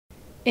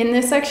In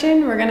this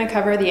section, we're going to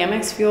cover the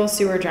MX Fuel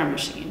sewer drum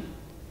machine.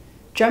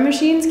 Drum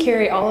machines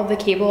carry all of the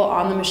cable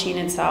on the machine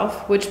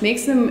itself, which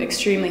makes them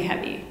extremely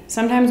heavy,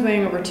 sometimes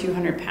weighing over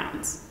 200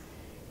 pounds.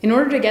 In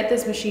order to get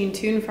this machine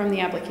tuned from the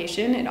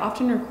application, it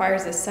often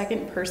requires a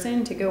second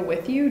person to go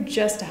with you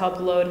just to help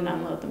load and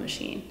unload the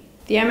machine.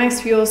 The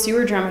MX Fuel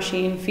sewer drum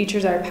machine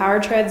features our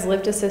POWERTREDZ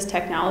lift assist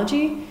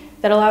technology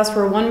that allows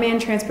for one-man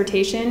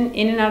transportation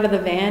in and out of the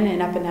van and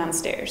up and down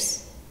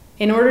stairs.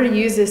 In order to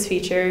use this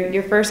feature,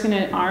 you're first going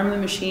to arm the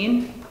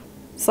machine,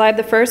 slide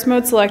the first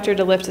mode selector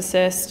to lift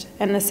assist,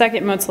 and the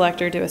second mode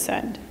selector to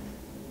ascend.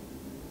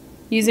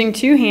 Using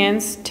two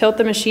hands, tilt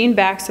the machine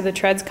back so the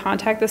treads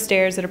contact the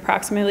stairs at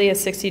approximately a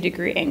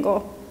 60-degree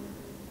angle.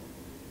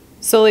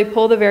 Slowly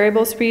pull the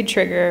variable speed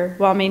trigger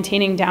while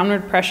maintaining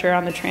downward pressure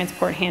on the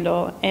transport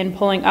handle and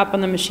pulling up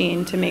on the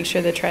machine to make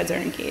sure the treads are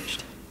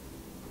engaged.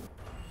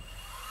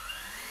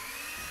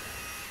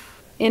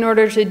 In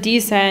order to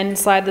descend,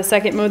 slide the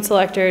second mode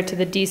selector to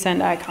the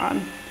descend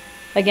icon.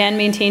 Again,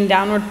 maintain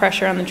downward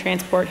pressure on the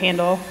transport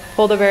handle,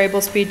 pull the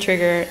variable speed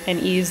trigger, and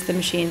ease the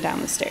machine down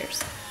the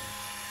stairs.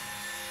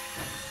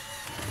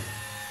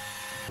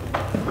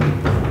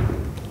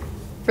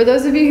 For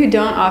those of you who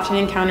don't often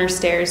encounter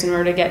stairs in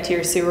order to get to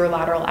your sewer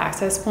lateral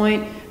access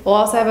point, we'll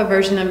also have a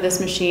version of this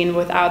machine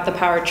without the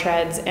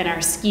POWERTREDZ and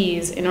our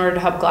skis in order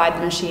to help glide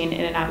the machine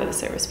in and out of the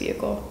service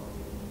vehicle.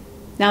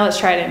 Now let's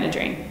try it in a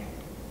drain.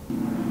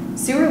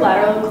 Sewer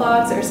lateral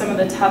clogs are some of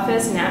the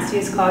toughest,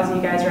 nastiest clogs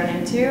you guys run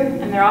into,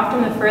 and they're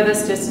often the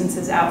furthest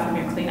distances out from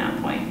your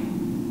cleanout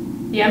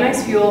point. The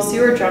MX Fuel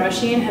sewer drum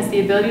machine has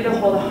the ability to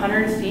hold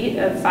 100 feet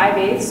of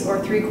 5/8 or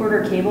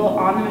 3/4 cable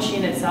on the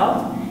machine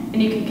itself,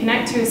 and you can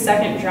connect to a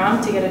second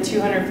drum to get a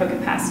 200-foot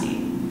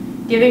capacity,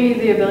 giving you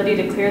the ability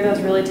to clear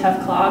those really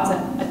tough clogs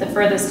at the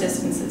furthest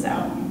distances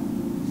out.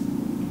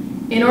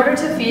 In order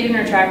to feed and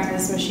retract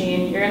this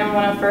machine, you're going to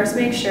want to first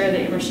make sure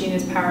that your machine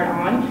is powered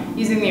on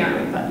using the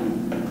arming button.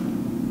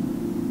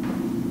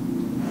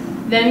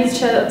 Then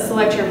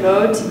select your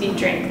mode to be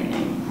drain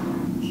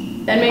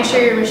cleaning. Then make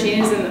sure your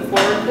machine is in the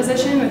forward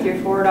position with your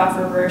forward off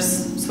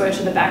reverse switch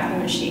at the back of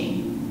the machine.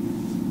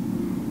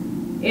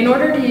 In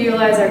order to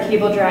utilize our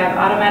cable drive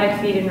automatic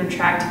feed and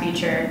retract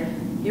feature,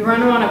 you're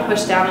going to want to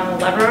push down on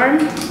the lever arm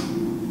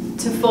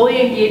to fully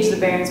engage the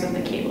bearings with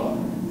the cable.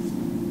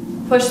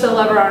 Push the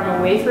lever arm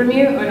away from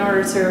you in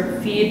order to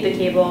feed the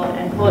cable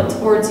and pull it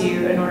towards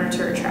you in order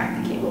to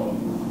retract the cable.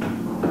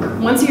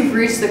 Once you've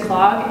reached the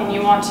clog and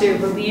you want to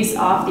release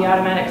off the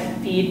automatic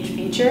feed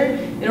feature,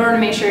 in order to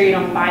make sure you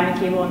don't bind the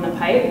cable in the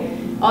pipe,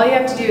 all you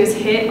have to do is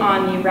hit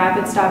on the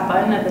rapid stop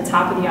button at the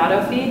top of the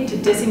auto feed to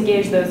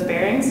disengage those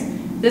bearings.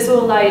 This will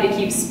allow you to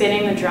keep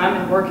spinning the drum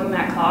and working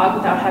that clog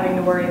without having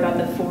to worry about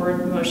the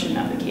forward motion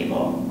of the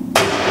cable.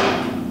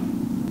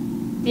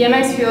 The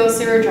MX Fuel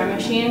sewer drum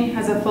machine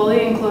has a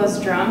fully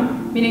enclosed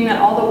drum, meaning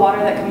that all the water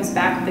that comes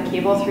back with the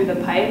cable through the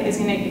pipe is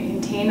going to get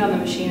contained on the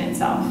machine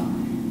itself.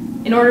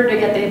 In order to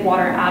get the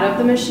water out of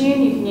the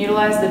machine, you can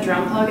utilize the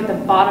drum plug at the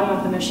bottom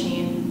of the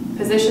machine.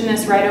 Position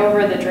this right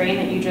over the drain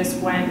that you just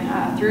went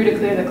through to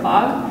clear the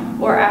clog,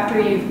 or after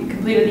you've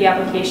completed the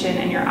application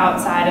and you're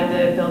outside of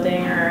the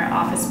building or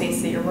office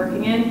space that you're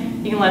working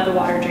in, you can let the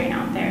water drain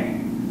out there.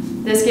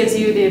 This gives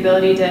you the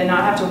ability to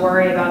not have to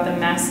worry about the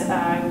mess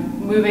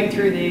moving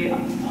through the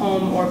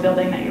home or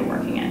building that you're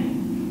working in.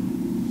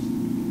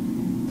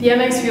 The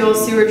MX Fuel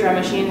sewer drum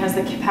machine has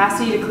the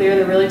capacity to clear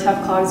the really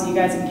tough clogs you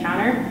guys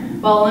encounter,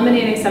 while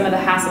eliminating some of the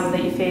hassles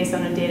that you face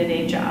on a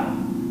day-to-day job,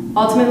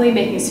 ultimately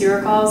making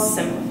sewer calls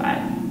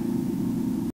simplified.